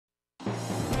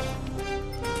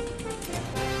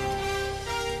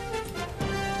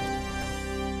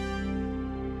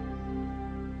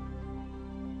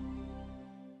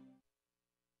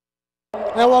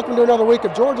And welcome to another week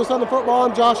of Georgia Southern football.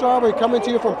 I'm Josh Arbery coming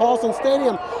to you from Paulson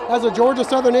Stadium as the Georgia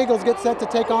Southern Eagles get set to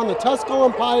take on the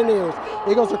Tusculum Pioneers.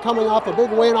 Eagles are coming off a big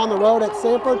win on the road at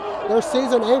Sanford, their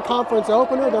season and conference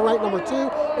opener. They're ranked number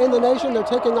 2 in the nation. They're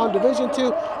taking on Division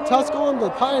II Tusculum. The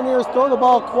Pioneers throw the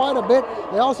ball quite a bit.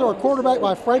 They also are quarterbacked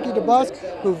by Frankie DeBusk,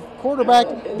 who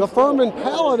quarterbacked the Furman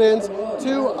Paladins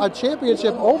to a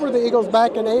championship over the Eagles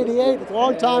back in '88. It's a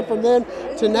long time from then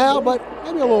to now, but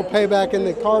maybe a little payback in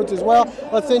the cards as well.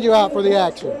 Let's send you out for the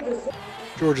action.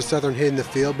 Georgia Southern hitting the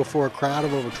field before a crowd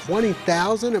of over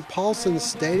 20,000 at Paulson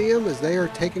Stadium as they are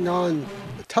taking on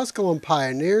the Tusculum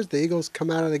Pioneers. The Eagles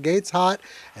come out of the gates hot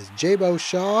as Jabo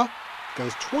Shaw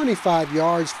goes 25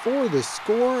 yards for the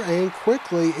score, and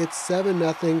quickly it's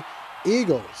 7-0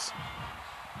 Eagles.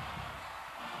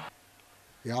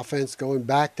 The offense going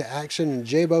back to action, and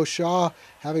Jabo Shaw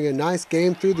having a nice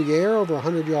game through the air, over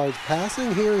 100 yards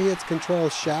passing. Here he hits control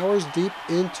Showers deep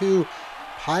into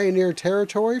Pioneer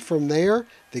territory. From there,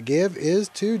 the give is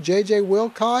to J.J.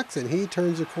 Wilcox, and he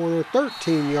turns the corner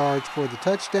 13 yards for the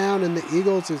touchdown, and the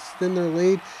Eagles extend their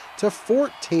lead to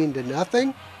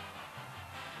 14-0.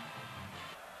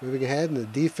 Moving ahead, and the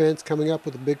defense coming up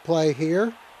with a big play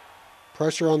here.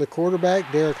 Pressure on the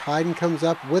quarterback. Derek Hayden comes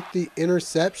up with the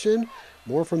interception.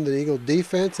 More from the Eagle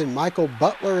defense, and Michael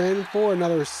Butler in for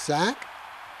another sack.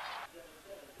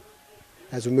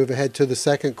 As we move ahead to the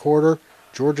second quarter,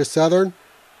 Georgia Southern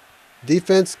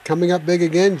defense coming up big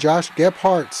again. Josh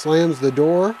Gephardt slams the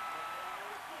door.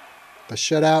 The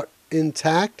shutout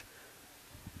intact.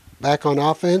 Back on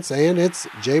offense, and it's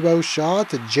Jabo Shaw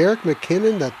to Jarek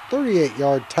McKinnon. The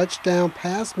 38-yard touchdown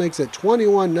pass makes it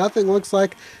 21-0. Looks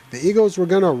like the Eagles were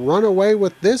going to run away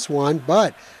with this one,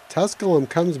 but Tusculum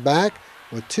comes back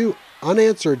with 2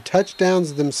 unanswered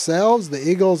touchdowns themselves. The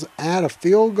Eagles add a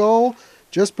field goal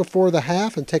just before the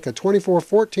half and take a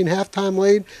 24-14 halftime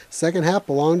lead. Second half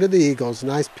belonged to the Eagles.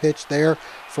 Nice pitch there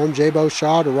from Jabo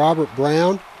Shaw to Robert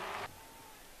Brown.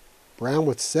 Brown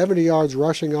with 70 yards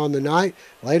rushing on the night.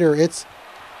 Later it's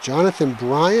Jonathan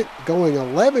Bryant going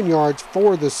 11 yards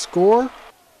for the score.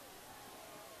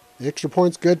 The extra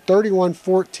point's good,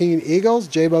 31-14 Eagles.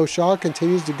 Jabo Shaw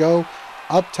continues to go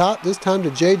up top, this time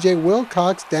to J.J.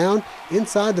 Wilcox down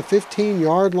inside the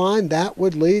 15-yard line. That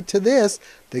would lead to this.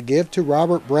 The give to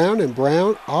Robert Brown, and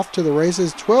Brown off to the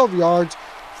races, 12 yards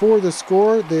for the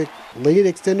score. The lead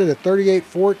extended to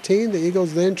 38-14. The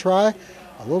Eagles then try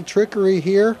a little trickery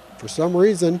here for some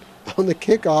reason on the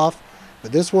kickoff,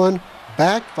 but this one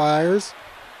backfires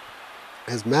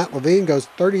as Matt Levine goes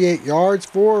 38 yards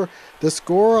for the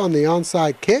score on the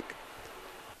onside kick.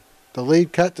 The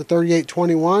lead cut to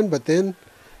 38-21, but then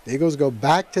the Eagles go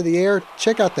back to the air.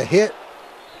 Check out the hit.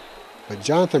 But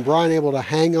Jonathan Bryan able to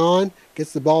hang on,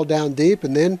 gets the ball down deep,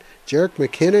 and then Jarek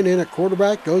McKinnon in at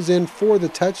quarterback goes in for the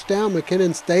touchdown.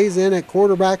 McKinnon stays in at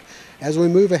quarterback as we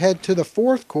move ahead to the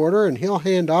fourth quarter, and he'll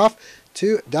hand off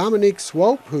to Dominique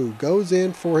Swope, who goes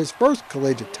in for his first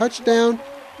collegiate touchdown.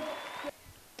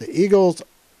 The Eagles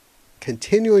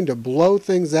continuing to blow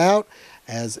things out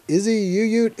as Izzy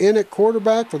Uyut in at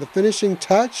quarterback for the finishing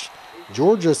touch.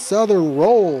 Georgia Southern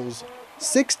rolls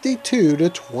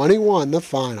 62-21 the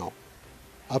final.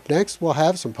 Up next, we'll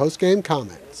have some post-game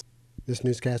comments. This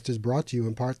newscast is brought to you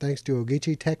in part thanks to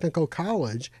Ogeechee Technical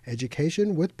College,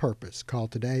 education with purpose. Call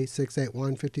today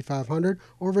 681-5500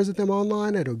 or visit them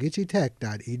online at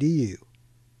ogeecheetech.edu.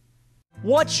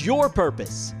 What's your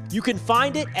purpose? You can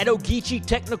find it at Ogeechee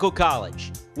Technical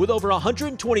College. With over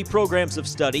 120 programs of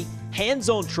study,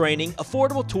 hands-on training,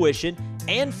 affordable tuition,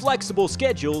 and flexible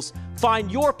schedules,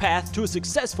 find your path to a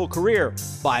successful career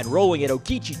by enrolling at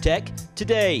Ogeechee Tech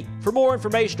today. For more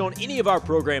information on any of our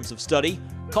programs of study,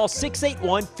 call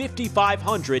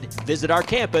 681-5500, visit our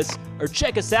campus, or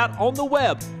check us out on the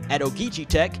web at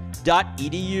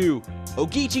ogeecheetech.edu.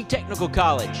 Ogeechee Technical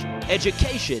College,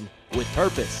 education with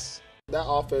purpose. That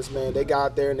offense, man, they got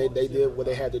out there and they did what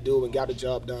they had to do and got the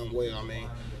job done well. I mean,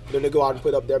 then they go out and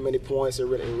put up that many points. It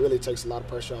really takes a lot of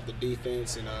pressure off the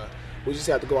defense, and we just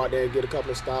have to go out there and get a couple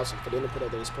of stops, and for them to put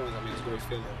up those points, I mean, it's a great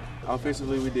feeling.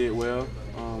 Offensively, we did well.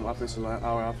 Our offensive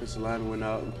line went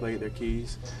out and played their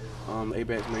keys.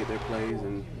 A-backs made their plays,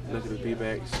 and look at the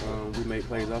B-backs, we made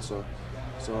plays also.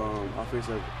 So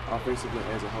offensively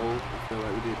as a whole, I feel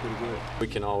like we did pretty good. We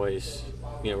can always,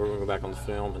 we're going to go back on the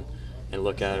film and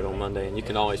look at it on Monday, and you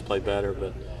can always play better,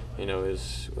 but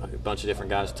it's a bunch of different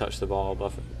guys touched the ball,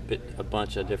 a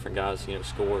bunch of different guys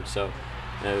scored, so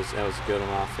that was good on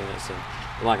offense, and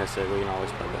like I said, we can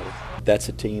always play better. That's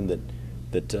a team that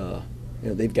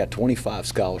they've got 25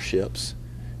 scholarships,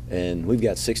 and we've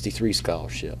got 63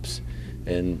 scholarships,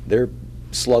 and they're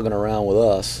slugging around with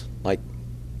us like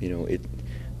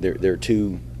they're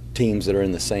two teams that are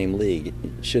in the same league.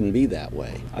 It shouldn't be that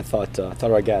way. I thought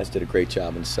our guys did a great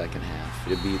job in the second half.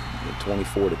 It'd be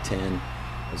 24-10.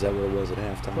 Is that what it was at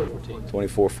halftime?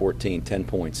 24-14, 10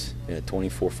 points. Yeah,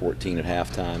 24-14 at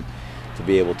halftime. To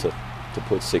be able to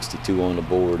put 62 on the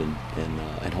board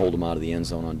and hold them out of the end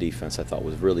zone on defense, I thought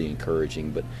was really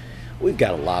encouraging. But we've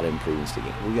got a lot of improvements to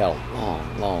get. We've got a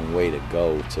long, long way to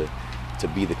go to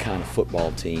be the kind of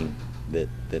football team that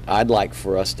I'd like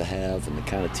for us to have, and the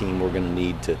kind of team we're going to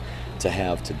need to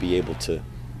have to be able to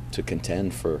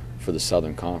contend for the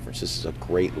Southern Conference. This is a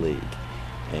great league,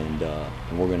 and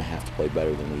we're going to have to play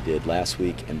better than we did last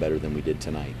week and better than we did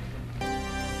tonight.